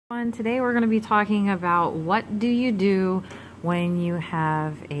And today we're going to be talking about what do you do when you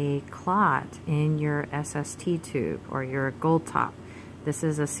have a clot in your SST tube or your gold top. This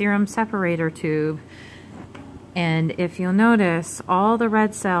is a serum separator tube, and if you'll notice, all the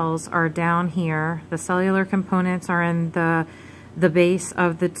red cells are down here. The cellular components are in the base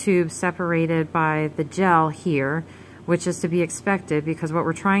of the tube, separated by the gel here, which is to be expected because what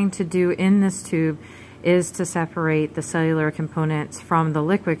we're trying to do in this tube is to separate the cellular components from the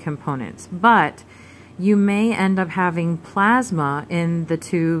liquid components. But you may end up having plasma in the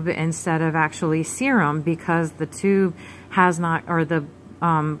tube instead of actually serum because the tube has not, or the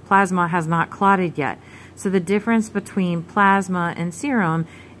plasma has not clotted yet. So the difference between plasma and serum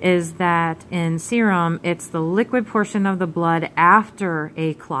is that in serum, it's the liquid portion of the blood after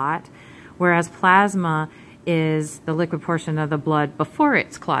a clot, whereas plasma is the liquid portion of the blood before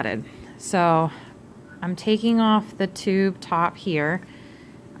it's clotted. So I'm taking off the tube top here,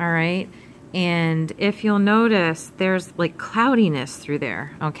 all right? And if you'll notice, there's like cloudiness through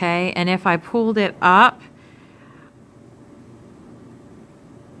there, okay? And if I pulled it up,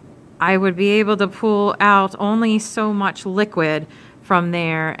 I would be able to pull out only so much liquid from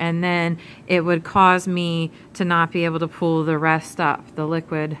there, and then it would cause me to not be able to pull the rest up. The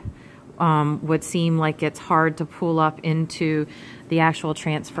liquid would seem like it's hard to pull up into the actual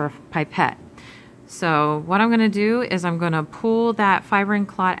transfer pipette. So what I'm going to do is I'm going to pull that fibrin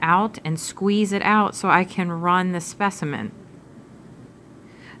clot out and squeeze it out so I can run the specimen.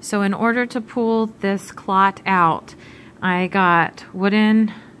 So in order to pull this clot out, I got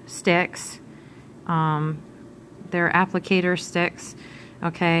wooden sticks. They're applicator sticks.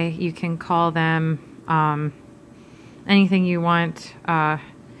 Okay, you can call them anything you want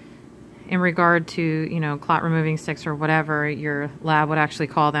in regard to, you know, clot removing sticks or whatever your lab would actually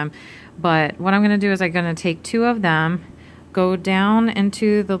call them. But what I'm going to do is I'm going to take 2 of them, go down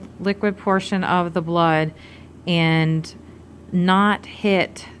into the liquid portion of the blood and not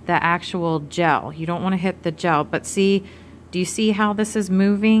hit the actual gel. You don't want to hit the gel, but see, do you see how this is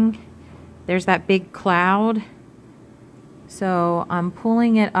moving? There's that big cloud. So I'm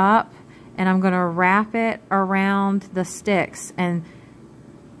pulling it up and I'm going to wrap it around the sticks and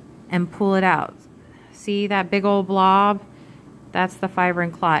pull it out. See that big old blob? That's the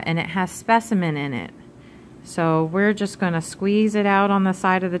fibrin clot, and it has specimen in it. So we're just going to squeeze it out on the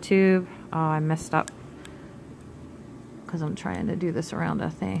side of the tube. Oh, I messed up because I'm trying to do this around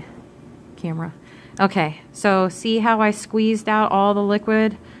a camera. Okay, so see how I squeezed out all the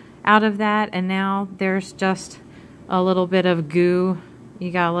liquid out of that, and now there's just a little bit of goo.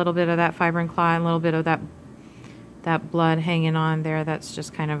 You got a little bit of that fibrin clot and a little bit of that blood hanging on there. That's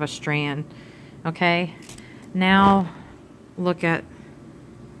just kind of a strand. Okay, now look at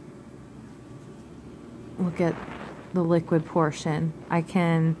the liquid portion. I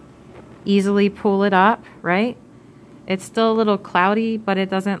can easily pull it up, right? It's still a little cloudy, but it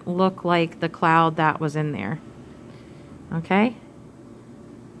doesn't look like the cloud that was in there. Okay,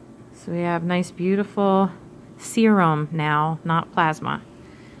 so we have nice beautiful serum now, not plasma.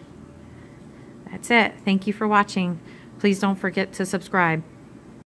 That's it. Thank you for watching. Please don't forget to subscribe.